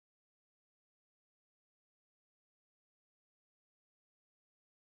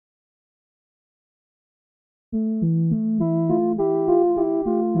Welcome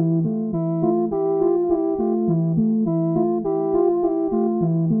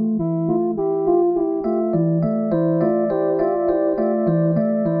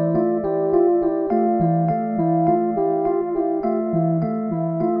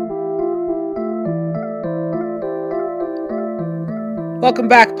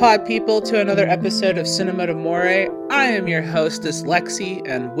back, pod people, to another episode of Cinema d'Amore. I am your hostess, Lexi,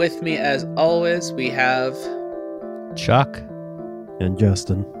 and with me, as always, we have... Chuck. And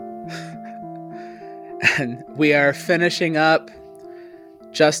Justin. And we are finishing up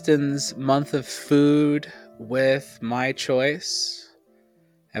Justin's month of food with my choice.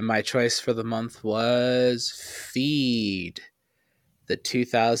 And my choice for the month was Feed, the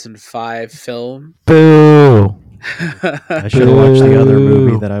 2005 film. Boo! I should have watched the other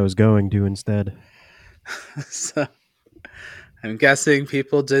movie that I was going to instead. So, I'm guessing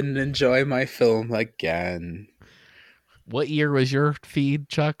people didn't enjoy my film again. What year was your Feed,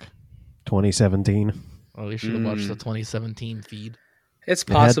 Chuck? 2017. Oh, you should have watched the 2017 Feed. It's It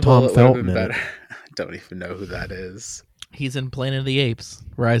had possible Tom it would have Felton been in it. better. I don't even know who that is. He's in Planet of the Apes.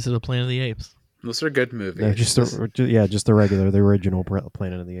 Rise of the Planet of the Apes. Those are good movies. No, just the original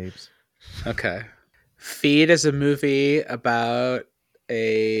Planet of the Apes. Okay. Feed is a movie about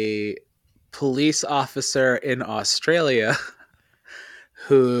a police officer in Australia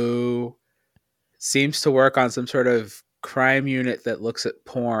who seems to work on some sort of crime unit that looks at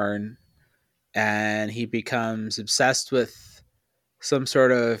porn, and he becomes obsessed with some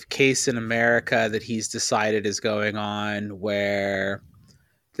sort of case in America that he's decided is going on, where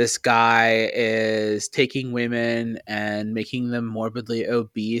this guy is taking women and making them morbidly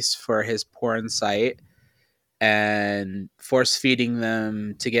obese for his porn site and force feeding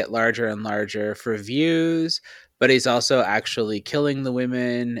them to get larger and larger for views. But he's also actually killing the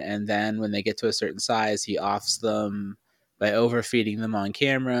women. And then when they get to a certain size, he offs them by overfeeding them on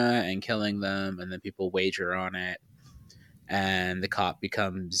camera and killing them. And then people wager on it. And the cop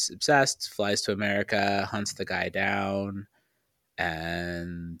becomes obsessed, flies to America, hunts the guy down,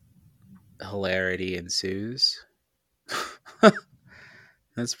 and hilarity ensues.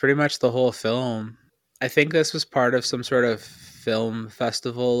 That's pretty much the whole film. I think this was part of some sort of film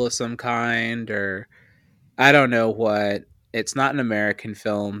festival of some kind, or I don't know what. It's not an American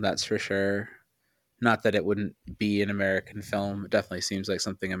film, that's for sure. Not that it wouldn't be an American film. It definitely seems like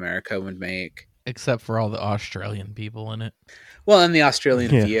something America would make. Except for all the Australian people in it. Well, and the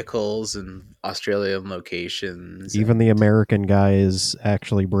Australian vehicles and Australian locations. Even the American guy is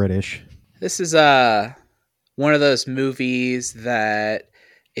actually British. This is one of those movies that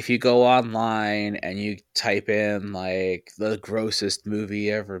if you go online and you type in like the grossest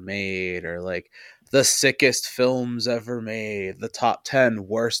movie ever made, or like the sickest films ever made, the top 10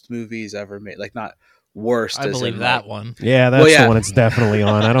 worst movies ever made, like not worst. I believe that one. Yeah, that's the one it's definitely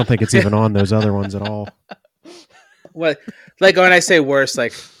on. I don't think it's even on those other ones at all. Well, like when I say worst,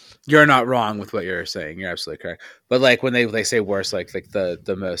 like you're not wrong with what you're saying. You're absolutely correct. But like when they say worst, like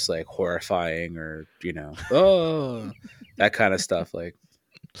the most like horrifying, or that kind of stuff, like.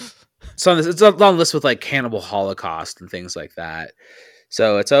 So it's on the list with like Cannibal Holocaust and things like that.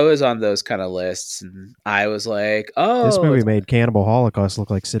 So it's always on those kind of lists. And I was like, oh. This movie made Cannibal Holocaust look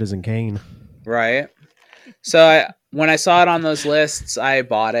like Citizen Kane. Right. So when I saw it on those lists, I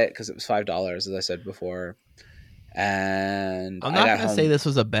bought it because it was $5, as I said before. And I'm not going to say this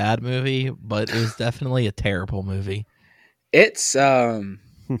was a bad movie, but it was definitely a terrible movie. It's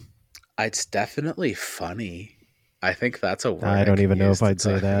definitely funny. I think that's a word. I don't even know if I'd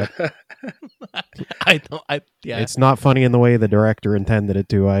say that. It's not funny in the way the director intended it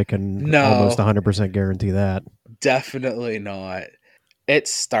to. I can almost 100% guarantee that. Definitely not. It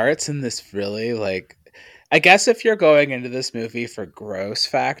starts in this really like, I guess if you're going into this movie for gross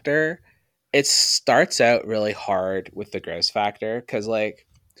factor, it starts out really hard with the gross factor, because like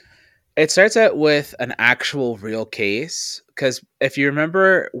it starts out with an actual real case. Because if you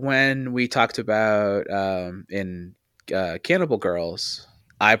remember when we talked about in Cannibal Girls,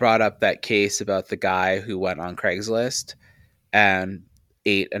 I brought up that case about the guy who went on Craigslist and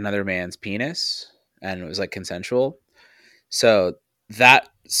ate another man's penis, and it was like consensual. So that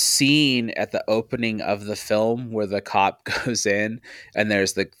scene at the opening of the film where the cop goes in and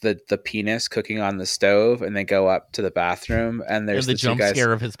there's the penis cooking on the stove, and they go up to the bathroom and there's the jump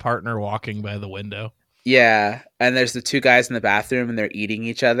scare of his partner walking by the window. Yeah, and there's the two guys in the bathroom and they're eating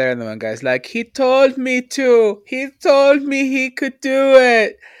each other, and the one guy's like, he told me to. He told me he could do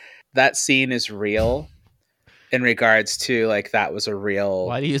it. That scene is real. in regards to like that was a real.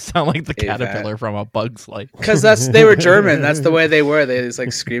 Why do you sound like the event. caterpillar from A Bug's Life? Because they were German. That's the way they were. They was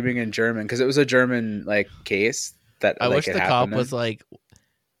like screaming in German because it was a German like case that I like, wish it the cop happened in. was like,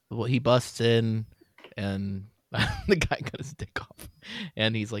 well, he busts in and the guy got his dick off,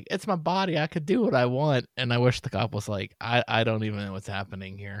 and he's like, "It's my body. I could do what I want." And I wish the cop was like, "I don't even know what's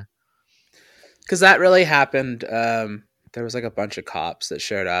happening here." Because that really happened. There was like a bunch of cops that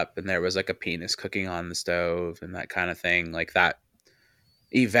showed up, and there was like a penis cooking on the stove and that kind of thing. Like that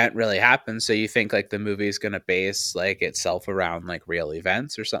event really happened. So you think like the movie is going to base like itself around like real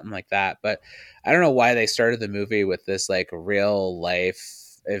events or something like that. But I don't know why they started the movie with this like real life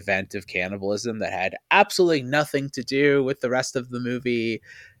event of cannibalism that had absolutely nothing to do with the rest of the movie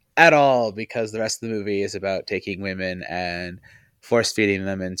at all, because the rest of the movie is about taking women and force feeding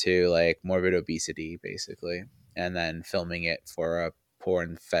them into like morbid obesity basically, and then filming it for a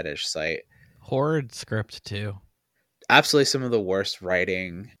porn fetish site. Horrid script too. Absolutely some of the worst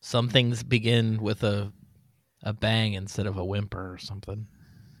writing. Some things begin with a bang instead of a whimper or something.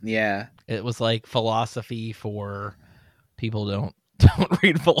 Yeah. It was like philosophy for people who don't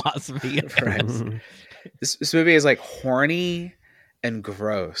read philosophy. Right. This movie is like horny and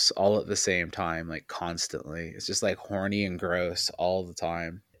gross all at the same time, like constantly. It's just like horny and gross all the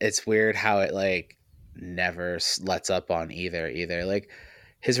time. It's weird how it like never lets up on either. Like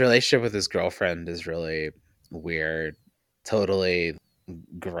his relationship with his girlfriend is really weird, totally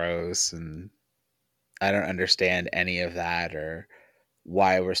gross, and I don't understand any of that or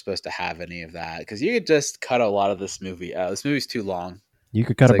why we're supposed to have any of that, because you could just cut a lot of this movie out. This movie's too long. You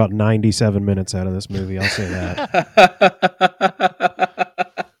could cut It's about 97 minutes out of this movie. I'll say that.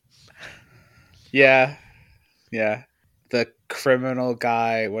 Yeah. The criminal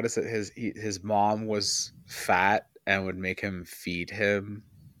guy, what is it? His mom was fat and would make him feed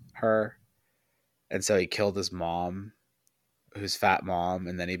her, and so he killed his mom, whose fat mom,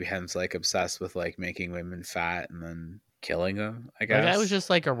 and then he becomes like obsessed with like making women fat and then killing them, I guess. Like I was just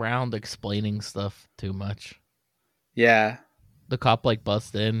like around explaining stuff too much. Yeah. The cop like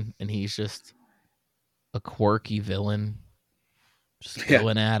busts in and he's just a quirky villain, just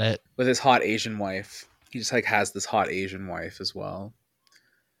going at it with his hot Asian wife. He just like has this hot Asian wife as well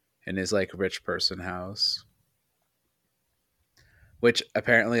in his like rich person house, which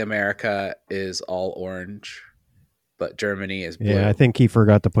apparently America is all orange, but Germany is blue. Yeah, I think he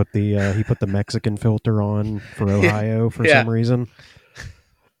forgot to put the Mexican filter on for Ohio for some reason.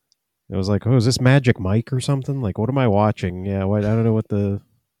 It was like, oh, is this Magic Mike or something? Like, what am I watching? Yeah, I don't know what the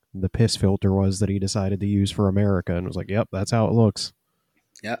piss filter was that he decided to use for America, and it was like, yep, that's how it looks.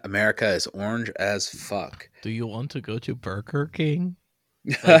 Yeah, America is orange as fuck. Do you want to go to Burger King?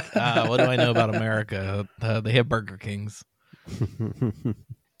 Like, what do I know about America? They have Burger Kings.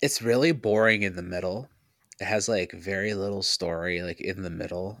 It's really boring in the middle. It has like very little story, like in the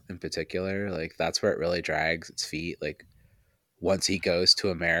middle in particular. Like that's where it really drags its feet. Like once he goes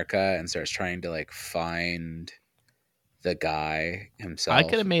to America and starts trying to like find the guy himself. I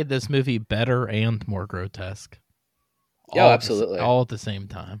could have made this movie better and more grotesque. Yeah, absolutely. All at the same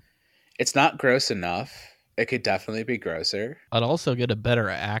time. It's not gross enough. It could definitely be grosser. I'd also get a better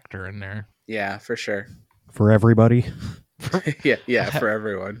actor in there. Yeah, for sure. For everybody. yeah, for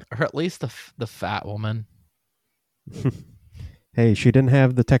everyone. Or at least the fat woman. Hey, she didn't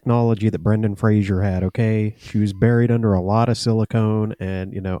have the technology that Brendan Fraser had, okay? She was buried under a lot of silicone,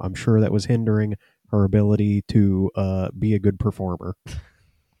 and, I'm sure that was hindering her ability to be a good performer.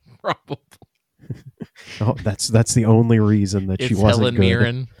 Probably. Oh, that's the only reason that she wasn't Helen good.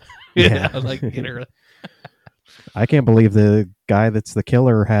 Mirren. Yeah. Like, get her. I can't believe the guy that's the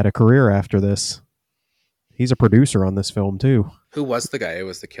killer had a career after this. He's a producer on this film, too. Who was the guy who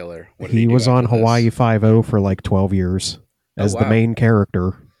was the killer? He was on Hawaii Five-0 for like 12 years as the main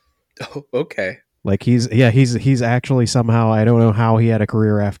character. Oh, okay. Like he's actually somehow, I don't know how he had a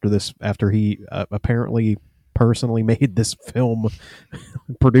career after this, after he apparently personally made this film,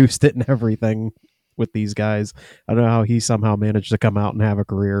 produced it and everything with these guys. I don't know how he somehow managed to come out and have a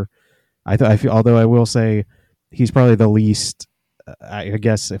career. I feel, although I will say he's probably the least, I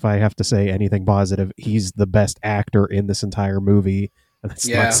guess if I have to say anything positive, he's the best actor in this entire movie. That's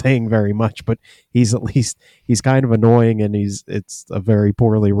not saying very much, but he's kind of annoying, and it's a very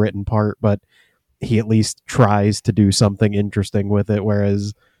poorly written part, but he at least tries to do something interesting with it.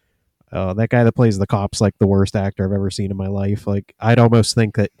 Whereas that guy that plays the cop's like the worst actor I've ever seen in my life. Like I'd almost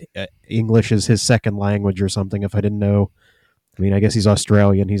think that English is his second language or something if I didn't know. I mean, I guess he's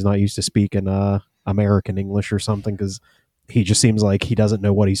Australian. He's not used to speaking American English or something, because he just seems like he doesn't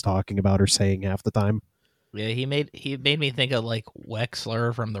know what he's talking about or saying half the time. Yeah, he made me think of like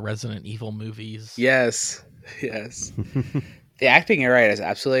Wexler from the Resident Evil movies. Yes. Yes. The acting, you're right, is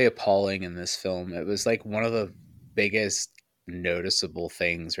absolutely appalling in this film. It was like one of the biggest noticeable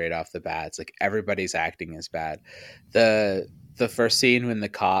things right off the bat. It's like everybody's acting is bad. The first scene when the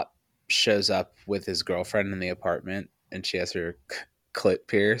cop shows up with his girlfriend in the apartment and she has her clit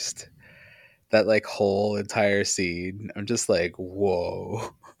pierced. That like whole entire scene, I'm just like, whoa,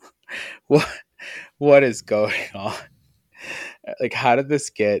 what what is going on? Like, how did this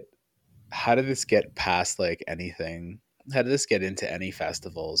get past like anything? How did this get into any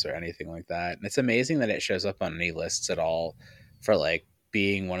festivals or anything like that? And it's amazing that it shows up on any lists at all for like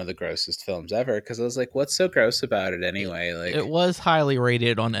being one of the grossest films ever. Because I was like, what's so gross about it anyway? Like, It was highly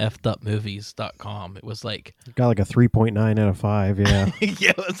rated on fedupmovies.com. It was like Got like a 3.9 out of 5. Yeah. yeah,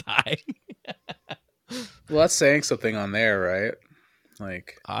 it was high. well, that's saying something on there, right?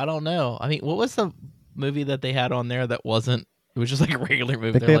 Like, I don't know. I mean, what was the movie that they had on there that wasn't? It was just like a regular I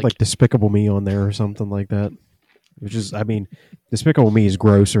movie. think they They're had like Despicable Me on there or something like that. Which is, I mean, Despicable Me is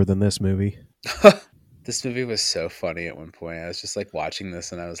grosser than this movie. this movie was so funny at one point. I was just like watching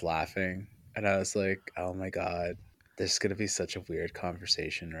this and I was laughing. And I was like, oh my God, there's going to be such a weird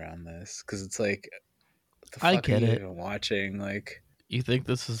conversation around this. Because it's like, what the I fuck get are you it. even watching? Like, you think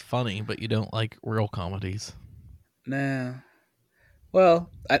this is funny, but you don't like real comedies. nah. Well,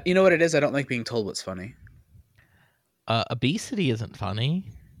 you know what it is? I don't like being told what's funny. Obesity isn't funny.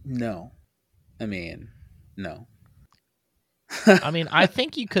 No. I mean, no. I mean, I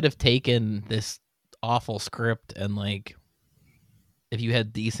think you could have taken this awful script and like, if you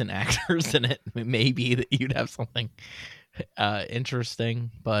had decent actors in it, maybe that you'd have something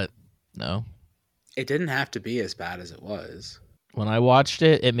interesting. But no, It didn't have to be as bad as it was. when I watched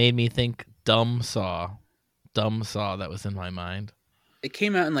it, it made me think Dumb Saw. Dumb Saw, that was in my mind. It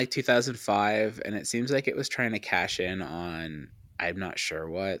came out in like 2005, and it seems like it was trying to cash in on, I'm not sure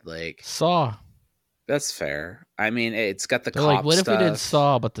what. Like, Saw. that's fair. I mean, it's got the They're cop like, what stuff. if we did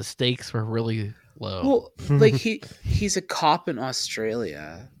Saw, but the stakes were really low? Well, like he's a cop in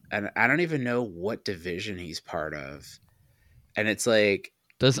Australia, and I don't even know what division he's part of. And it's like,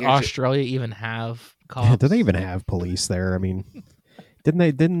 Does you're ju- Australia even have cops? Do they even have police there? I mean,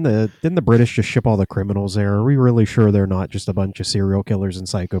 didn't the British just ship all the criminals there? Are we really sure they're not just a bunch of serial killers and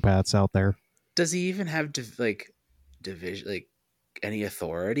psychopaths out there? does he even have division, like any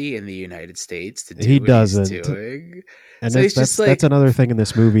authority in the United States to do He what doesn't. he's doing? And So that's he's just that's like, another thing in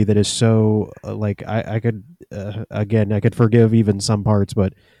this movie that is so like I could again I could forgive even some parts,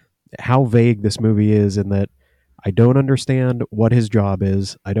 but how vague this movie is in that I don't understand what his job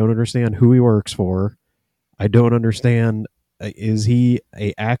is. I don't understand who he works for. I don't understand is he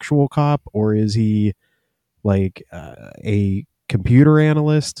a actual cop or is he like a computer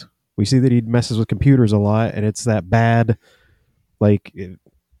analyst? We see that he messes with computers a lot, and it's that bad like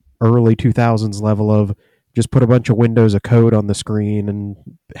early 2000s level of just put a bunch of windows of code on the screen and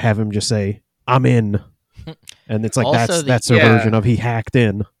have him just say I'm in, and it's like Also, that's their yeah. version of he hacked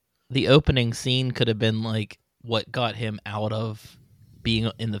in. the opening scene could have been like what got him out of being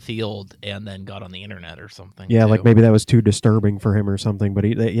in the field and then got on the internet or something. Yeah, too. like maybe that was too disturbing for him or something. But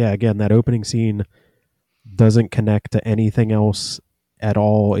yeah, again, that opening scene doesn't connect to anything else at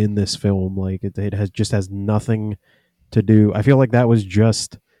all in this film. Like it has nothing to do. I feel like that was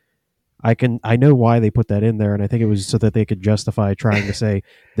just. I know why they put that in there, and I think it was so that they could justify trying to say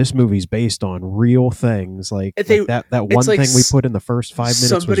this movie's based on real things. Like, They- that one it's like thing we put in the first 5 minutes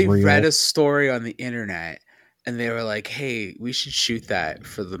somebody was real. read a story on the internet and they were like, hey, we should shoot that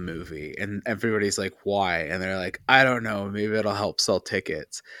for the movie. And everybody's like, why? And they're like, I don't know, maybe it'll help sell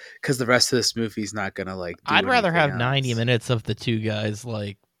tickets, because the rest of this movie's not gonna like do I'd rather have anything 90 else. minutes of the two guys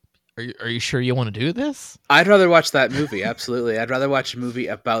like, are you sure you want to do this? I'd rather watch that movie. Absolutely. I'd rather watch a movie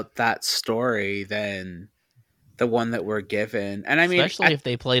about that story than the one that we're given. And I mean, Especially if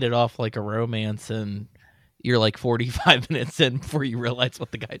they played it off like a romance and you're like 45 minutes in before you realize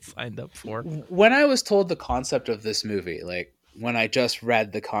what the guy signed up for. when I was told the concept of this movie, like when I just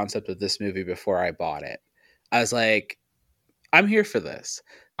read the concept of this movie before I bought it, I was like, I'm here for this.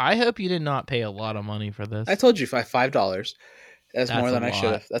 I hope you did not pay a lot of money for this. I told you $5. That's more That's than a I should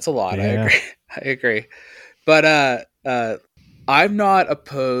lot. have. That's a lot. Yeah. I agree. But I'm not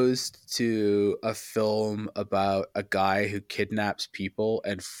opposed to a film about a guy who kidnaps people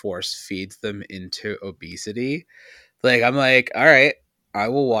and force feeds them into obesity. Like, I'm like, all right, I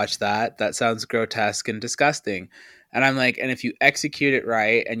will watch that. That sounds grotesque and disgusting. And I'm like, and if you execute it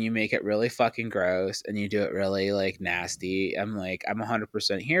right and you make it really fucking gross and you do it really like nasty, I'm like, I'm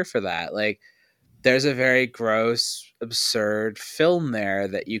 100% here for that. Like, there's a very gross, absurd film there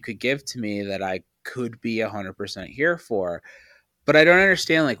that you could give to me that I could be 100% here for. But I don't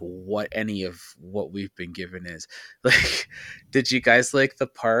understand like what any of what we've been given is. Like, did you guys like the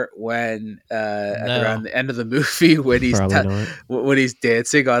part when No. around the end of the movie when he's Probably not. when he's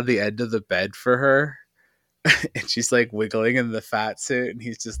dancing on the end of the bed for her, and she's like wiggling in the fat suit, and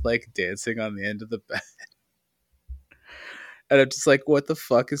he's just like dancing on the end of the bed, and I'm just like, what the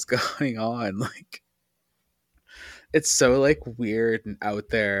fuck is going on? Like, it's so like weird and out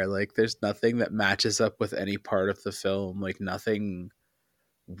there. Like, there's nothing that matches up with any part of the film. Like, nothing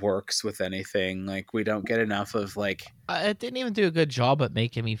works with anything. Like, we don't get enough of like It didn't even do a good job at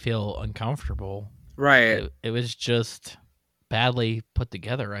making me feel uncomfortable. right, It was just badly put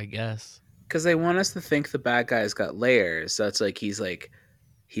together, I guess. because they want us to think the bad guy's got layers. So it's like he's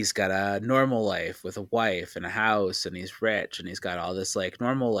got a normal life with a wife and a house, and he's rich, and he's got all this like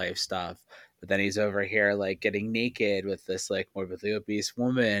normal life stuff. But then he's over here like getting naked with this like morbidly obese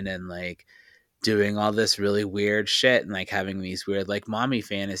woman, and like doing all this really weird shit, and like having these weird like mommy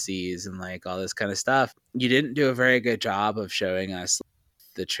fantasies and like all this kind of stuff. You didn't do a very good job of showing us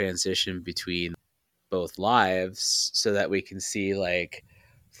the transition between both lives so that we can see like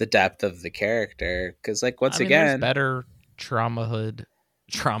the depth of the character. Because like once there's again, better dramatic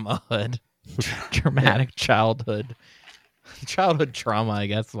childhood trauma, I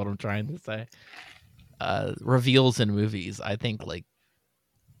guess is what I'm trying to say. Reveals in movies. I think like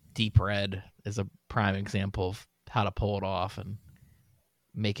Deep Red is a prime example of how to pull it off and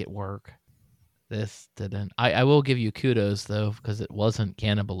make it work. This didn't. I will give you kudos though, because it wasn't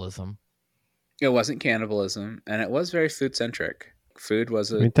cannibalism. it wasn't cannibalism, and it was very food centric. Food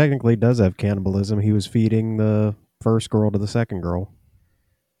was I mean, technically, it does have cannibalism. He was feeding the first girl to the second girl.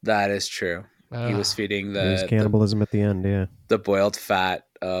 that is true. He was feeding There's the cannibalism at the end, yeah. the boiled fat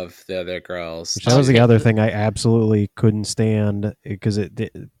of the other girls. Which that was the other thing I absolutely couldn't stand, because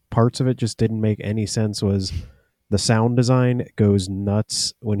parts of it just didn't make any sense. Was the sound design goes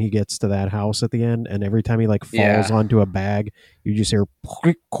nuts when he gets to that house at the end, and every time he like falls onto a bag, you just hear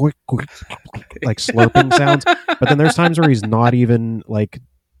quick, quick, quick, like slurping sounds. But then there's times where he's not even like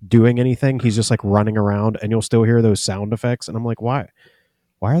doing anything; he's just like running around, and you'll still hear those sound effects. And I'm like, why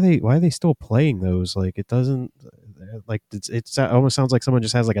are they still playing those? Like, it doesn't, like, it almost sounds like someone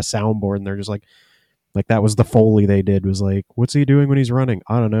just has like a soundboard and they're just like that was the Foley they did, was like, what's he doing when he's running?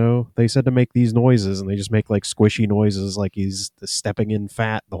 I don't know. They said to make these noises, and they just make like squishy noises like he's stepping in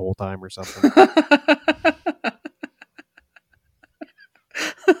fat the whole time or something.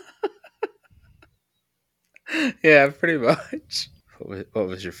 Yeah, pretty much. What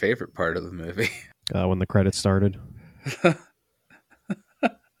was your favorite part of the movie? When the credits started.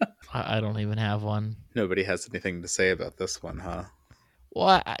 I don't even have one. Nobody has anything to say about this one, huh?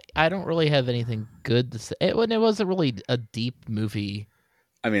 Well, I don't really have anything good to say. It wasn't really a deep movie.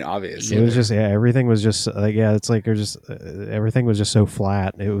 I mean, obviously. It was just, everything was just like, it's like there's just everything was just so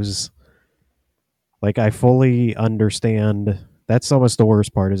flat. It was like, I fully understand. That's almost the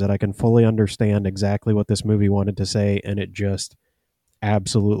worst part, is that I can fully understand exactly what this movie wanted to say, and it just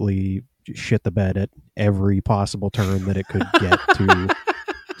absolutely shit the bed at every possible turn that it could get to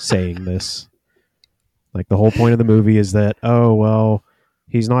saying this. Like, the whole point of the movie is that, oh, well,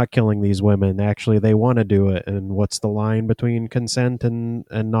 he's not killing these women. Actually, they want to do it. And what's the line between consent and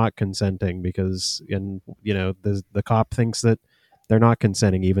not consenting? Because, and you know, the cop thinks that they're not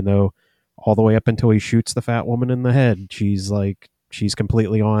consenting, even though all the way up until he shoots the fat woman in the head, she's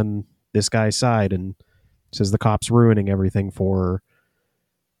completely on this guy's side and says the cop's ruining everything for her.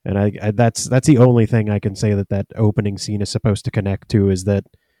 And I that's the only thing I can say that opening scene is supposed to connect to, is that,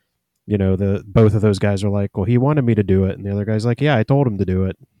 you know, both of those guys are like, well, he wanted me to do it, and the other guy's like, yeah, I told him to do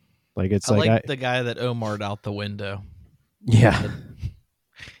it. Like, it's like the guy that Omar'd out the window. Yeah.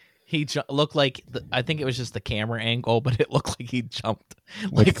 He looked like, I think it was just the camera angle, but it looked like he jumped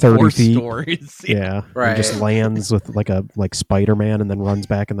like 30 4 feet. stories. Yeah. Right. And just lands with like Spider-Man and then runs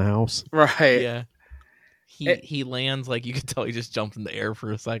back in the house. Right. Yeah. He lands like, you could tell he just jumped in the air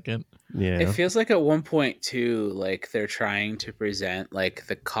for a second. Yeah. It feels like at one point too, like they're trying to present like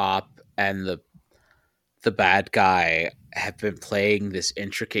the cop and the bad guy have been playing this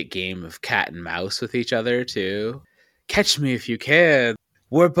intricate game of cat and mouse with each other too. Catch me if you can.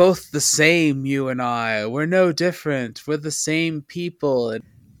 We're both the same, you and I. We're no different. We're the same people. And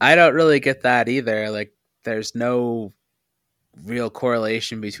I don't really get that either. Like, there's no real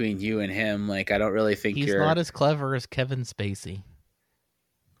correlation between you and him. Like, I don't really think he's not as clever as Kevin Spacey.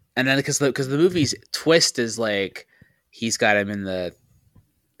 And then because the movie's twist is like he's got him in the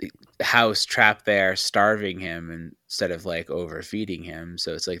house trapped there, starving him instead of like overfeeding him.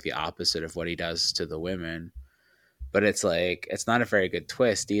 So it's like the opposite of what he does to the women. But it's like, it's not a very good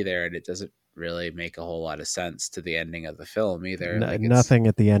twist either, and it doesn't really make a whole lot of sense to the ending of the film either. Nothing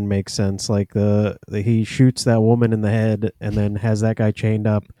at the end makes sense. Like the he shoots that woman in the head and then has that guy chained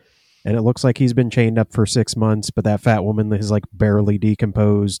up, and it looks like he's been chained up for 6 months, but that fat woman is like barely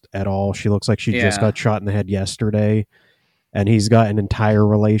decomposed at all. She looks like she just got shot in the head yesterday, and he's got an entire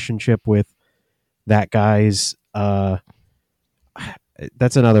relationship with that guy's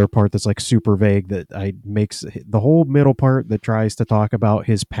that's another part that's like super vague that makes the whole middle part that tries to talk about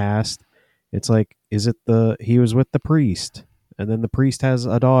his past. It's like, is it he was with the priest, and then the priest has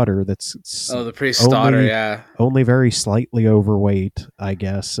a daughter that's the priest's daughter, only very slightly overweight, I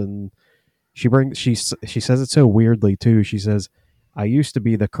guess, and she says it so weirdly too. She says, "I used to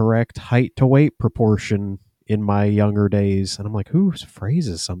be the correct height to weight proportion in my younger days," and I'm like, who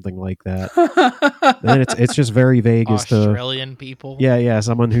phrases something like that? And then it's just very vague as to Australian people. Yeah,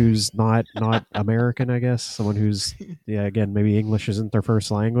 someone who's not American, I guess. Someone who's again, maybe English isn't their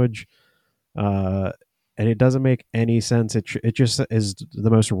first language. And it doesn't make any sense. It just is the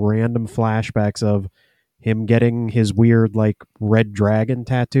most random flashbacks of him getting his weird like red dragon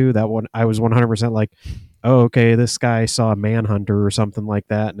tattoo. That one I was 100% like, oh, okay, this guy saw Manhunter or something like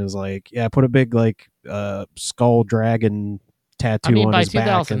that, and is like, yeah, put a big like skull dragon tattoo on his back.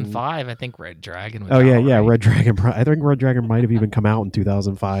 By 2005, I think Red Dragon was Red Dragon. I think Red Dragon might have even come out in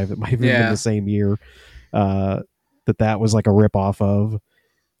 2005. It might have been the same year that was like a ripoff of.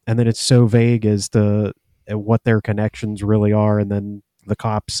 And then it's so vague as to what their connections really are, and then the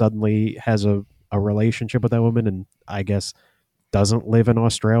cop suddenly has a relationship with that woman, and I guess doesn't live in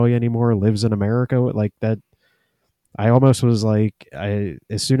Australia anymore, lives in America. Like that, I almost was like,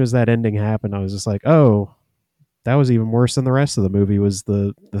 as soon as that ending happened, I was just like, oh, that was even worse than the rest of the movie. Was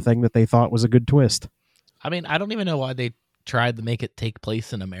the thing that they thought was a good twist. I mean, I don't even know why they tried to make it take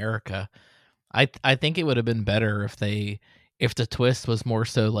place in America. I think it would have been better if the twist was more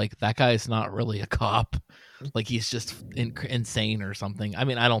so like that guy's not really a cop, like he's just insane or something. I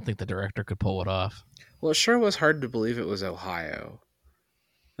mean, I don't think the director could pull it off. Well, it sure was hard to believe it was Ohio.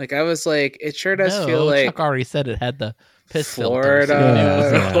 Like I was like, it sure does feel like Chuck already said it had the piss Florida.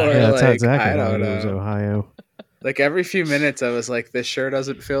 That's exactly how it was Ohio. Like every few minutes, I was like, this sure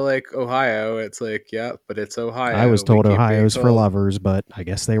doesn't feel like Ohio. It's like, yeah, but it's Ohio. I was told Ohio's for lovers, but I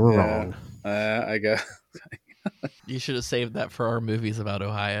guess they were wrong. I guess. You should have saved that for our movies about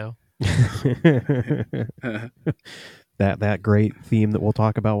Ohio. that great theme that we'll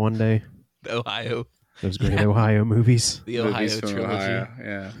talk about one day. Ohio. Those great Ohio movies. The Ohio trilogy. Ohio.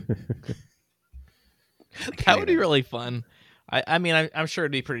 Yeah. That would be really fun. I mean, I'm sure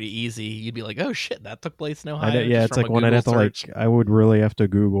it'd be pretty easy. You'd be like, oh shit, that took place in Ohio. It's like one I'd have to I would really have to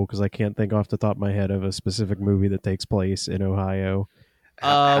Google because I can't think off the top of my head of a specific movie that takes place in Ohio.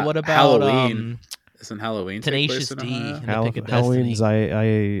 What about Halloween? Isn't Halloween Tenacious take place in D? Ohio? Halloween's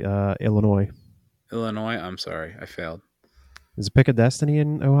Illinois. Illinois? I'm sorry, I failed. Is Pick of Destiny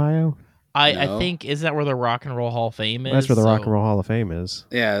in Ohio? I think, is that where the Rock and Roll Hall of Fame is? That's where the Rock and Roll Hall of Fame is.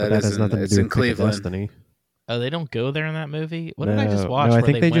 Yeah, that has nothing to do with Cleveland. Pick of Destiny. Oh, they don't go there in that movie? What did I just watch? No, I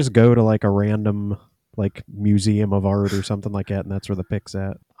think they just go to like a random like museum of art or something like that, and that's where the pick's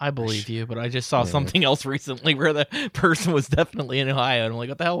at. I believe you, but I just saw something else recently where the person was definitely in Ohio, and I'm like,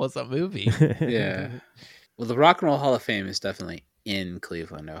 what the hell was that movie? Yeah. Well, the Rock and Roll Hall of Fame is definitely in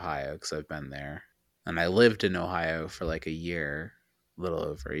Cleveland, Ohio, because I've been there. And I lived in Ohio for like a little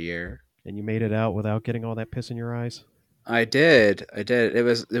over a year. And you made it out without getting all that piss in your eyes? I did. It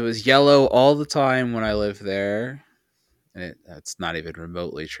was yellow all the time when I lived there. And that's not even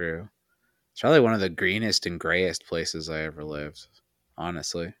remotely true. It's probably one of the greenest and grayest places I ever lived,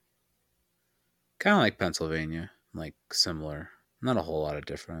 honestly. Kind of like Pennsylvania, like similar. Not a whole lot of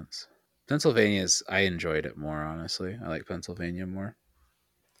difference. I enjoyed it more, honestly. I like Pennsylvania more.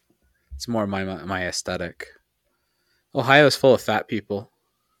 It's more my aesthetic. Ohio's full of fat people.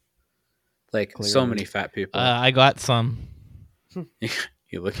 Like, clearly. So many fat people. I got some.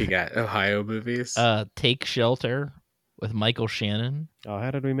 You looking at Ohio movies? Take Shelter with Michael Shannon. Oh,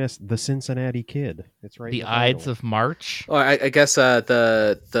 how did we miss The Cincinnati Kid? It's right. The Ides of March. Oh, I guess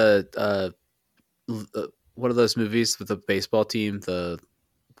the what are those movies with the baseball team?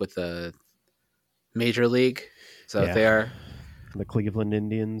 With the Major League? Is that what they are? The Cleveland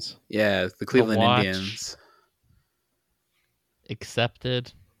Indians. Yeah, the Cleveland Indians.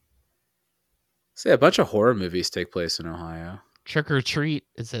 Accepted. So yeah, a bunch of horror movies take place in Ohio. Trick or Treat,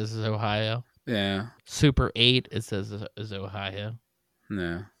 it says, is Ohio. Yeah. Super 8, it says, is Ohio.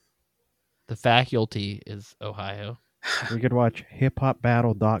 No. The Faculty is Ohio. We could watch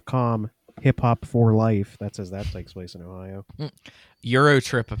hiphopbattle.com, Hip Hop for Life. That says that takes place in Ohio.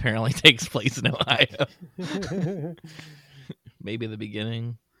 Eurotrip apparently takes place in Ohio. Maybe the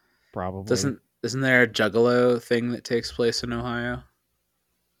beginning. Probably. Isn't there a Juggalo thing that takes place in Ohio?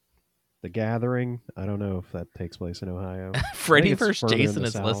 The Gathering. I don't know if that takes place in Ohio. Freddy it's vs. further in Jason the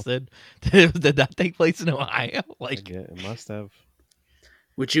is South. listed. Did that take place in Ohio? It must have.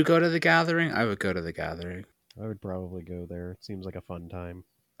 Would you go to the Gathering? I would go to the Gathering. I would probably go there. It seems like a fun time.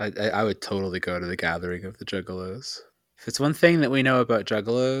 I would totally go to the Gathering of the Juggalos. If it's one thing that we know about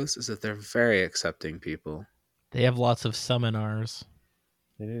Juggalos, is that they're very accepting people. They have lots of seminars.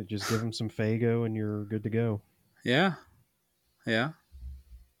 They do. Just give them some Faygo and you're good to go. Yeah. Yeah.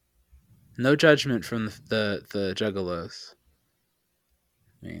 No judgment from the Juggalos.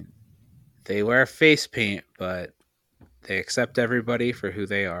 I mean, they wear face paint, but they accept everybody for who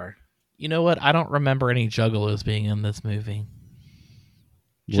they are. You know what? I don't remember any Juggalos being in this movie.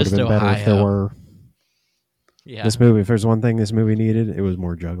 Would have Just been better if there Ohio. were. Yeah, This movie, if there's one thing this movie needed, it was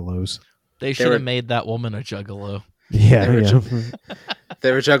more Juggalos. they should have made that woman a Juggalo. Yeah, They were yeah.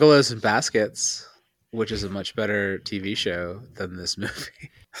 They were Juggalos in Baskets, which is a much better TV show than this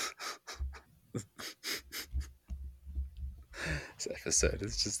movie. This episode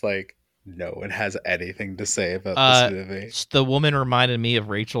is just like no one has anything to say about this movie. The woman reminded me of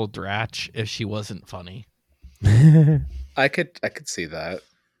Rachel Dratch if she wasn't funny. I could see that.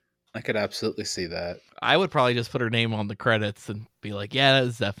 I could absolutely see that. I would probably just put her name on the credits and be like, yeah, that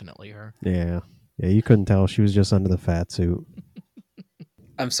is definitely her. Yeah, you couldn't tell. She was just under the fat suit.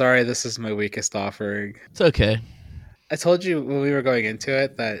 I'm sorry, this is my weakest offering. It's okay. I told you when we were going into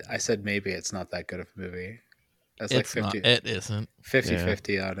it that I said maybe it's not that good of a movie. That's like 50, It isn't.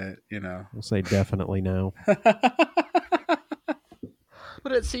 50 on it, you know. I'll say definitely no.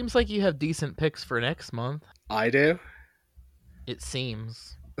 But it seems like you have decent picks for next month. I do. It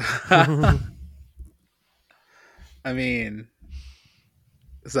seems. I mean,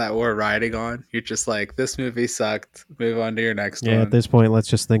 is that what we're riding on? You're just like, this movie sucked. Move on to your next one. At this point, let's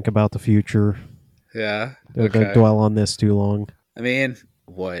just think about the future. Yeah. Don't Okay. dwell on this too long. I mean,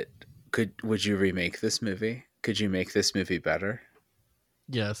 would you remake this movie? Could you make this movie better?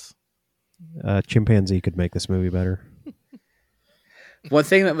 Yes. Chimpanzee could make this movie better. One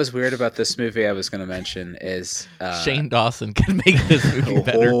thing that was weird about this movie I was going to mention is Shane Dawson can make this movie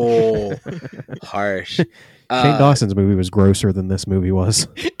better. Oh, harsh. Shane Dawson's movie was grosser than this movie was.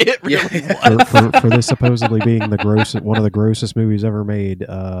 It really Yeah. was. for this supposedly being one of the grossest movies ever made.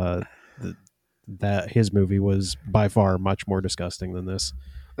 That his movie was by far much more disgusting than this.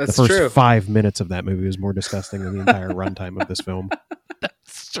 That's the first true. 5 minutes of that movie was more disgusting than the entire runtime of this film.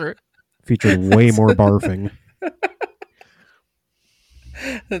 That's true. Featured way more barfing.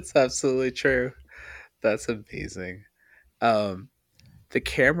 That's absolutely true. That's amazing. The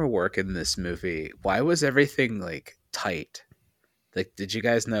camera work in this movie, why was everything like tight? Like, did you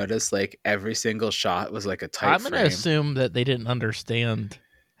guys notice like every single shot was like a tight I'm going to frame? assume that they didn't understand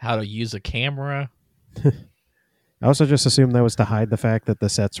how to use a camera. I also just assumed that was to hide the fact that the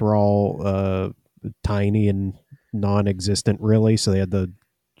sets were all tiny and non-existent, really. So they had the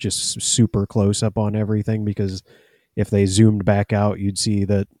just super close up on everything, because if they zoomed back out, you'd see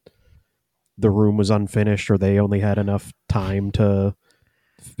that the room was unfinished, or they only had enough time to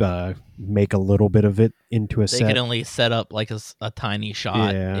make a little bit of it into a They set. could only set up like a tiny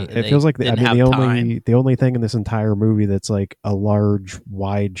shot. Yeah, They it feels like didn't have time. the only thing in this entire movie that's like a large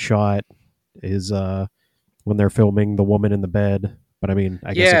wide shot is when they're filming the woman in the bed. But I mean,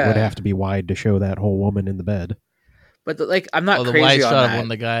 I guess it would Yeah. have to be wide to show that whole woman in the bed. But like, I'm not the crazy wide on shot that. of when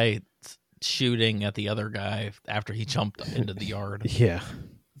the guy shooting at the other guy after he jumped into the yard. Yeah,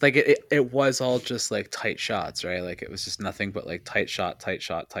 Like it was all just like tight shots, right? Like it was just nothing but like tight shot,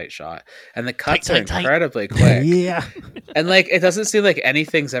 and the cuts Tight, are tight. incredibly quick. yeah. And like it doesn't seem like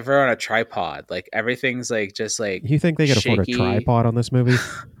anything's ever on a tripod. Like everything's like just like You think they could afford a shaky. tripod on this movie?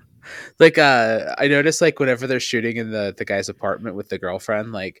 Like I noticed like whenever they're shooting in the guy's apartment with the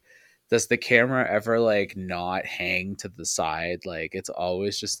girlfriend, like does the camera ever like not hang to the side? Like it's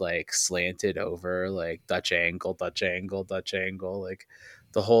always just like slanted over, like Dutch angle. Like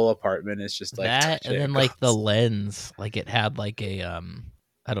the whole apartment is just like That Dutch and then like the angles. lens, like it had like a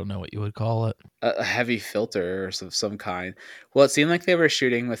I don't know what you would call it. A heavy filter or some kind. Well, it seemed like they were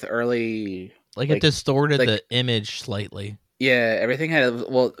shooting with early. Like Like- it distorted like- the image slightly. Yeah, everything had.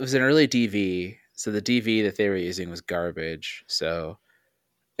 Well, it was an early DV, so the DV that they were using was garbage. So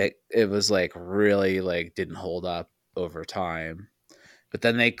it was like really like didn't hold up over time. But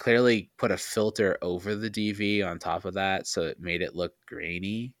then they clearly put a filter over the DV on top of that, so it made it look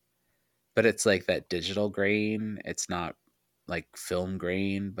grainy. But it's like that digital grain. It's not like film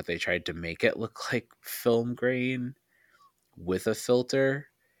grain, but they tried to make it look like film grain with a filter,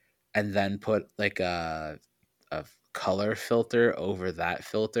 and then put like a color filter over that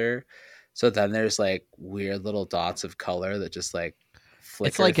filter. So then there's like weird little dots of color that just like flicker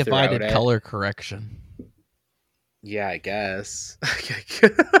It's like if I throughout did it. color correction. Yeah, I guess.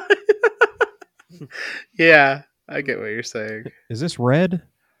 Yeah, I get what you're saying. Is this red?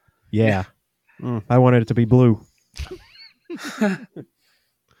 Yeah. I wanted it to be blue.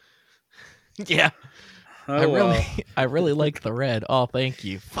 Yeah. Oh, well. I really like the red. Oh, thank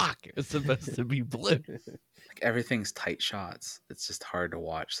you. Fuck, it's supposed to be blue. Like everything's tight shots. It's just hard to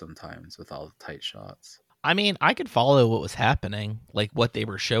watch sometimes with all the tight shots. I mean, I could follow what was happening, like what they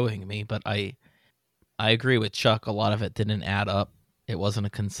were showing me, but I agree with Chuck. A lot of it didn't add up. It wasn't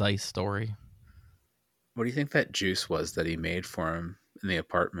a concise story. What do you think that juice was that he made for him in the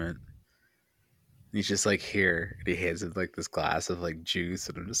apartment? He's just like, here, and he hands him like this glass of like juice,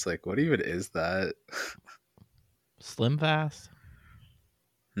 and I'm just like, what even is that? Slim Fast,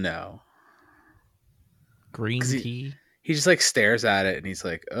 No. green 'Cause tea. He just like stares at it and he's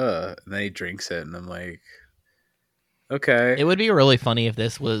like, and then he drinks it, and I'm like, okay. It would be really funny if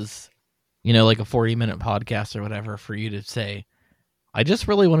this was, like a 40-minute podcast or whatever, for you to say, I just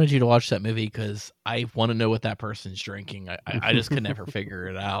really wanted you to watch that movie because I want to know what that person's drinking. I just could never figure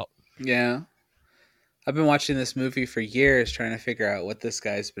it out. Yeah. I've been watching this movie for years trying to figure out what this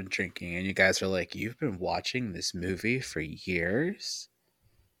guy's been drinking. And you guys are like, you've been watching this movie for years?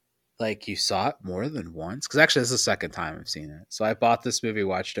 Like, you saw it more than once? Because actually, this is the second time I've seen it. So I bought this movie,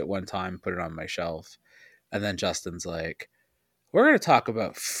 watched it one time, put it on my shelf. And then Justin's like, we're going to talk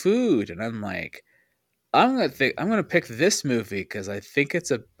about food. And I'm like, I'm gonna pick this movie because I think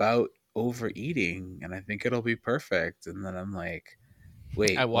it's about overeating and I think it'll be perfect. And then I'm like,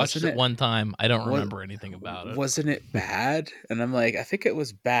 wait, I watched it one time. I don't remember anything about it. Wasn't it bad? And I'm like, I think it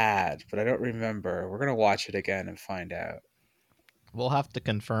was bad, but I don't remember. We're gonna watch it again and find out. We'll have to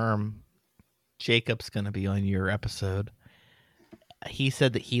confirm. Jacob's gonna be on your episode. He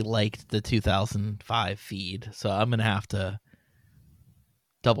said that he liked the 2005 feed, so I'm gonna have to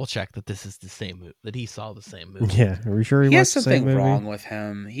double check that this is the same movie, that he saw the same movie. Yeah, are we sure He has watched the same something movie? wrong with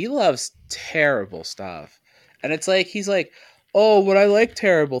him. He loves terrible stuff, and it's like he's like, oh, but I like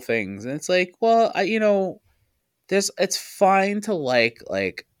terrible things, and it's like, well, it's fine to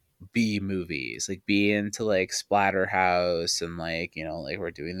like B movies, like be into like Splatterhouse and like like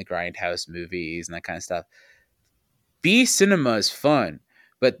we're doing the Grindhouse movies and that kind of stuff. B cinema is fun,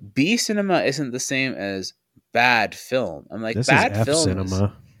 but B cinema isn't the same as bad film. I'm like, This bad is F film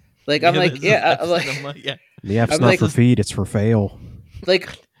cinema. like I'm like, this is yeah, F I'm like, cinema, yeah. The F's I'm not like- for feed, it's for fail. like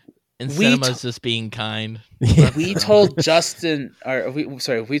And We cinema's just being kind. Yeah. we told Justin, or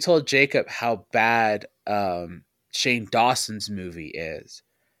we told Jacob how bad Shane Dawson's movie is,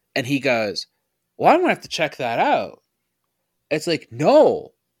 and he goes, well, I'm gonna have to check that out. It's like,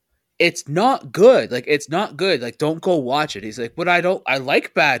 no, it's not good. Like, it's not good. Like, don't go watch it. He's like, but I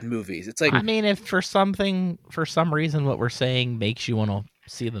like bad movies. It's like, I mean, if for some reason what we're saying makes you want to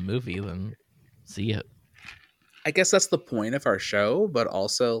see the movie, then see it. I guess that's the point of our show, but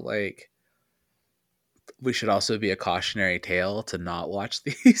also like we should also be a cautionary tale to not watch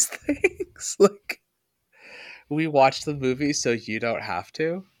these things. Like, we watch the movie so you don't have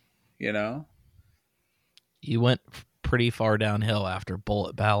to, You went pretty far downhill after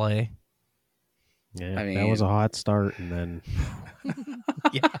Bullet Ballet. Yeah, I that was mean- a hot start, and then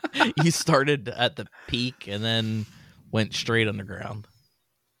Yeah, you started at the peak and then went straight underground.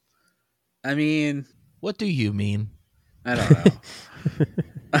 I mean, What do you mean? I don't know.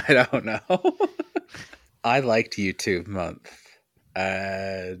 I don't know. I liked YouTube Month,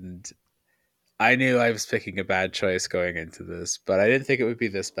 and I knew I was picking a bad choice going into this, but I didn't think it would be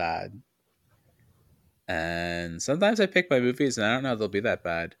this bad. And sometimes I pick my movies, and I don't know if they'll be that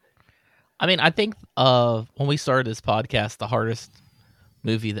bad. I mean, I think when we started this podcast, the hardest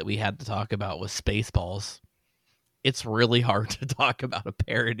movie that we had to talk about was Spaceballs. It's really hard to talk about a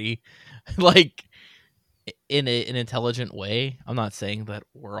parody, like in an intelligent way. I'm not saying that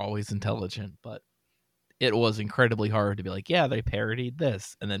we're always intelligent, but it was incredibly hard to be like, yeah, they parodied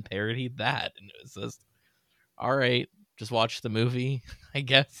this and then parodied that, and it was just, all right, just watch the movie, I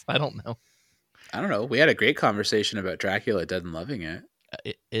guess. I don't know. I don't know. We had a great conversation about Dracula Dead and Loving It.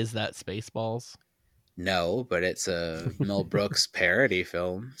 Is that Spaceballs? No, but it's a Mel Brooks parody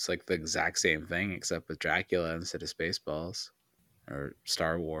film. It's like the exact same thing, except with Dracula instead of Spaceballs. Or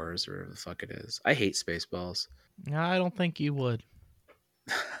Star Wars, or whatever the fuck it is. I hate Spaceballs. No, I don't think you would.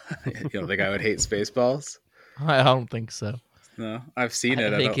 You don't think I would hate Spaceballs? I don't think so. No, I've seen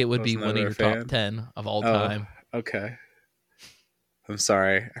it. I think it would was be one of never your a fan. top 10 of all Oh. time. Okay. I'm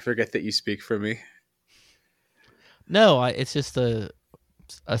sorry. I forget that you speak for me. No, it's just a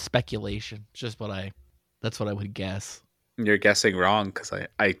speculation. It's just what I That's what I would guess. You're guessing wrong because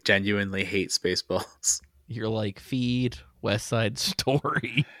I genuinely hate Spaceballs. You're like Feed, West Side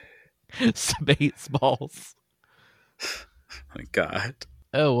Story, Spaceballs. My God.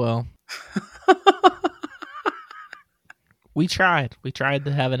 Oh well. We tried. We tried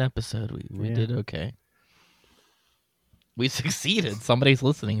to have an episode. We Yeah. did okay. We succeeded. Somebody's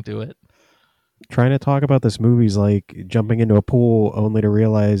listening to it. Trying to talk about this movie's like jumping into a pool only to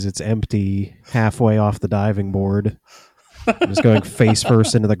realize it's empty halfway off the diving board. Just going face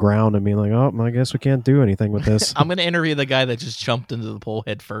first into the ground and being like, oh, I guess we can't do anything with this. I'm going to interview the guy that just jumped into the pool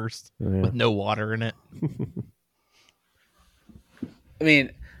head first Yeah. with no water in it. I mean,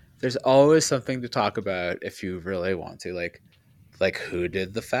 there's always something to talk about if you really want to. Like who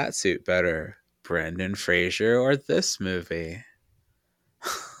did the fat suit better? Brendan Fraser or this movie?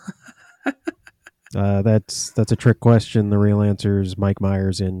 That's a trick question. The real answer is Mike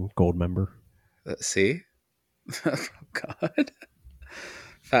Myers in Goldmember. See? Oh, God.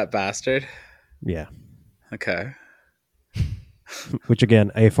 Fat bastard. Yeah. Okay. Which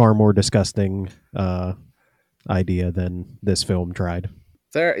again, a far more disgusting idea than this film tried.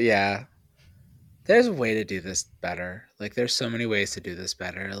 There's a way to do this better. Like, there's so many ways to do this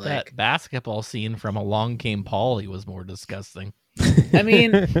better. Like, That basketball scene from Along Came Polly was more disgusting. I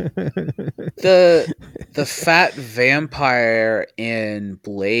mean, the fat vampire in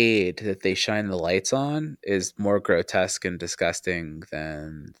Blade that they shine the lights on is more grotesque and disgusting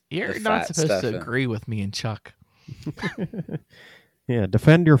than You're the not fat supposed stuff to in- agree with me and Chuck. Yeah,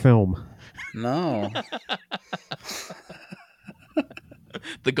 defend your film. No.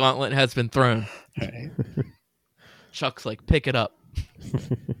 The gauntlet has been thrown. Right. Chuck's like, pick it up.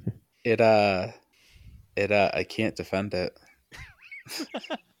 I can't defend it.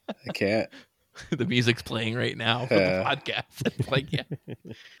 I can't. The music's playing right now for Yeah. the podcast. It's like,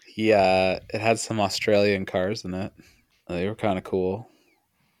 yeah. It had some Australian cars in it. They were kind of cool.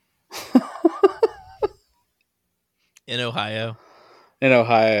 In Ohio. In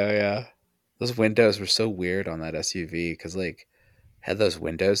Ohio, yeah. Those windows were so weird on that SUV because, like, had those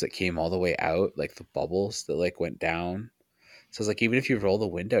windows that came all the way out, like the bubbles that, like, went down. So it's like, even if you roll the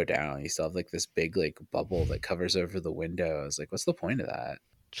window down, you still have, like, this big, like, bubble that covers over the window. I was like, what's the point of that?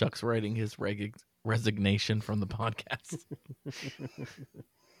 Chuck's writing his resignation from the podcast.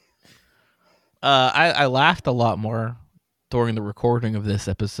 I laughed a lot more during the recording of this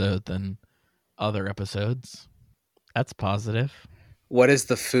episode than other episodes. That's positive. What is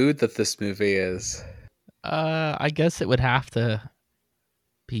the food that this movie is? I guess it would have to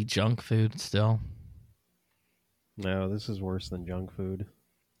be junk food still. No, this is worse than junk food.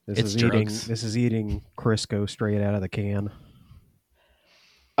 It's drugs. This is eating Crisco straight out of the can.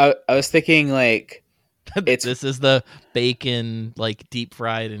 I was thinking, like, It's- This is the bacon, like deep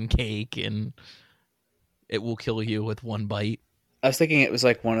fried in cake, and it will kill you with one bite. I was thinking it was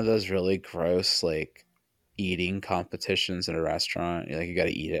like one of those really gross, like, eating competitions in a restaurant. Like, you got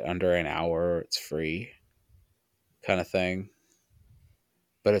to eat it under an hour, or it's free, kind of thing.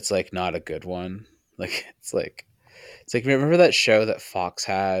 But it's like not a good one. Like, it's like remember that show that Fox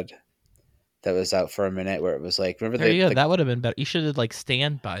had that was out for a minute where it was like, remember There you go. That would have been better. You should have like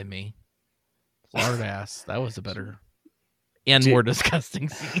Stand By Me. Lard ass. That was a better and Dude. more disgusting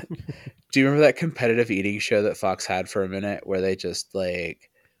scene. Do you remember that competitive eating show that Fox had for a minute where they just like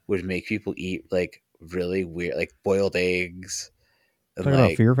would make people eat like really weird, like boiled eggs? And, Talking about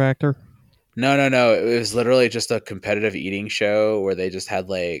like, Fear Factor? no. It was literally just a competitive eating show where they just had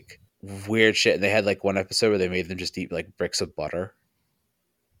like weird shit. And they had like one episode where they made them just eat like bricks of butter.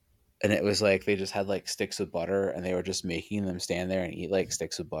 And it was like they just had like sticks of butter and they were just making them stand there and eat like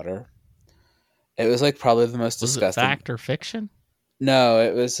sticks of butter. It was like probably the most Was it disgusting. fact or fiction? No,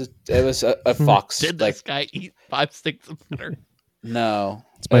 it was a Fox. Did like this guy eat 5 sticks of butter? no,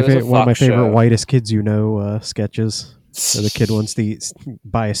 It's my It was a one of my Fox favorite show. Whitest Kids You Know sketches. Where the kid wants to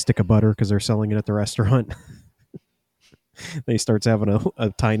buy a stick of butter because they're selling it at the restaurant. Then he starts having a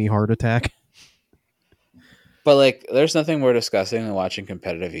tiny heart attack. But like, there's nothing more disgusting than watching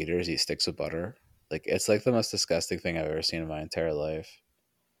competitive eaters eat sticks of butter. Like, it's like the most disgusting thing I've ever seen in my entire life.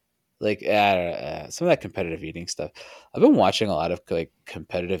 Like, I don't know, some of that competitive eating stuff. I've been watching a lot of like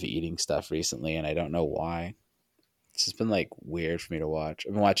competitive eating stuff recently, and I don't know why. It's just been like weird for me to watch.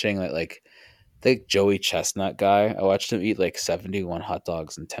 I've been watching like the Joey Chestnut guy. I watched him eat like 71 hot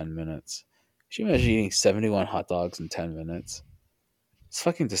dogs in 10 minutes. Could you imagine eating 71 hot dogs in 10 minutes? It's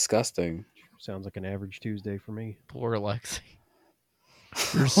fucking disgusting. Sounds like an average Tuesday for me. Poor Alexi.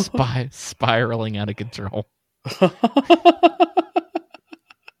 You're spiraling out of control. You're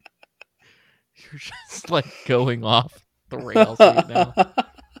just like going off the rails right now.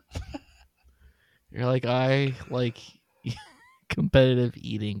 You're like I like competitive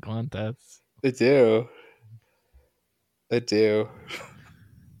eating contests. I do. That's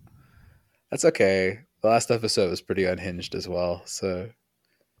okay. The last episode was pretty unhinged as well, so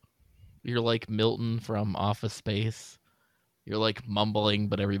You're like Milton from Office Space. You're like mumbling,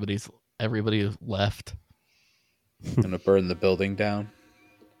 but everybody left, I'm gonna burn the building down.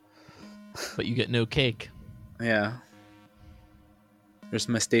 but you get no cake. Yeah. There's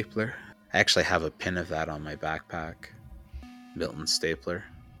my stapler. I actually have a pin of that on my backpack. Milton stapler.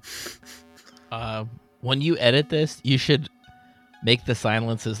 When you edit this, you should make the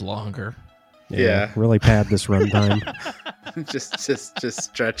silences longer. Yeah. Really pad this runtime. just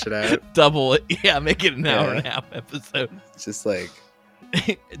stretch it out. Double it. Yeah, make it an hour and a half episode. Just like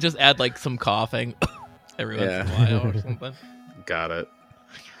Just add like some coughing every once in a while or something. got it.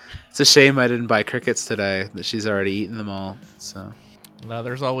 It's a shame I didn't buy crickets today, that she's already eaten them all. So No,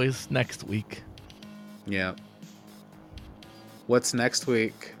 there's always next week. yeah. What's next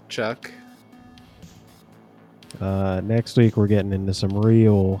week, Chuck? Next week we're getting into some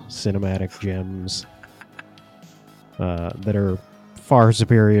real cinematic gems that are far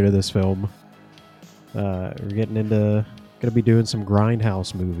superior to this film. We're gonna be doing some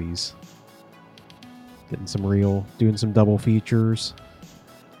Grindhouse movies, doing some double features.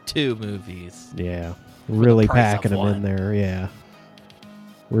 2 movies. Yeah, really the price of packing them in one. there. Yeah,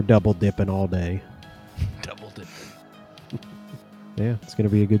 we're double dipping all day. Double dip. Yeah, it's gonna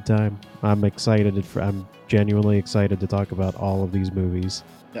be a good time. I'm excited. I'm genuinely excited to talk about all of these movies.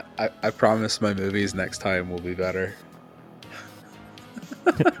 Yeah, I promise my movies next time will be better.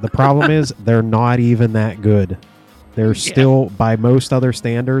 The problem is they're not even that good. They're still, by most other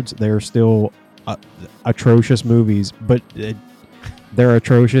standards, they're still atrocious movies, but they're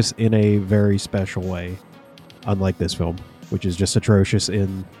atrocious in a very special way, unlike this film, which is just atrocious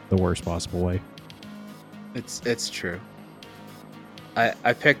in the worst possible way. It's true.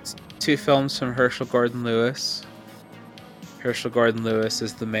 I picked 2 films from Herschel Gordon Lewis. Herschel Gordon Lewis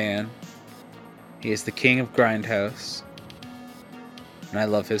is the man. He is the king of Grindhouse. And I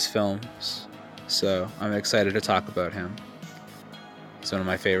love his films. So I'm excited to talk about him. He's one of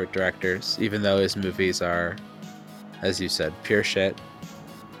my favorite directors, even though his movies are, as you said, pure shit.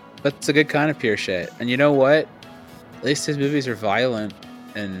 But it's a good kind of pure shit. And you know what? At least his movies are violent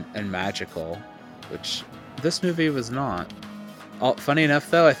and magical, which this movie was not. Funny enough,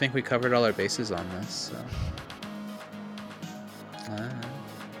 though, I think we covered all our bases on this. So.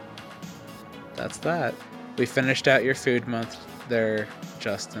 That's that. We finished out your food month there,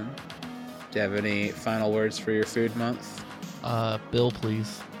 Justin. Do you have any final words for your food month? Bill,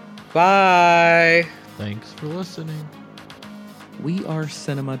 please. Bye! Thanks for listening. We are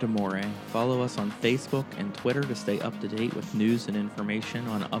Cinema d'Amore. Follow us on Facebook and Twitter to stay up to date with news and information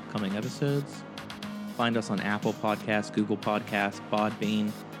on upcoming episodes. Find us on Apple Podcasts, Google Podcasts,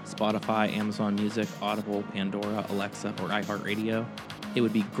 Podbean, Spotify, Amazon Music, Audible, Pandora, Alexa, or iHeartRadio. It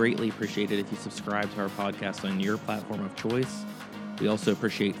would be greatly appreciated if you subscribe to our podcast on your platform of choice. We also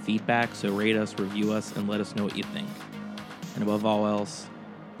appreciate feedback, so rate us, review us, and let us know what you think. And above all else,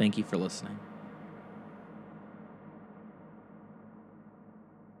 thank you for listening.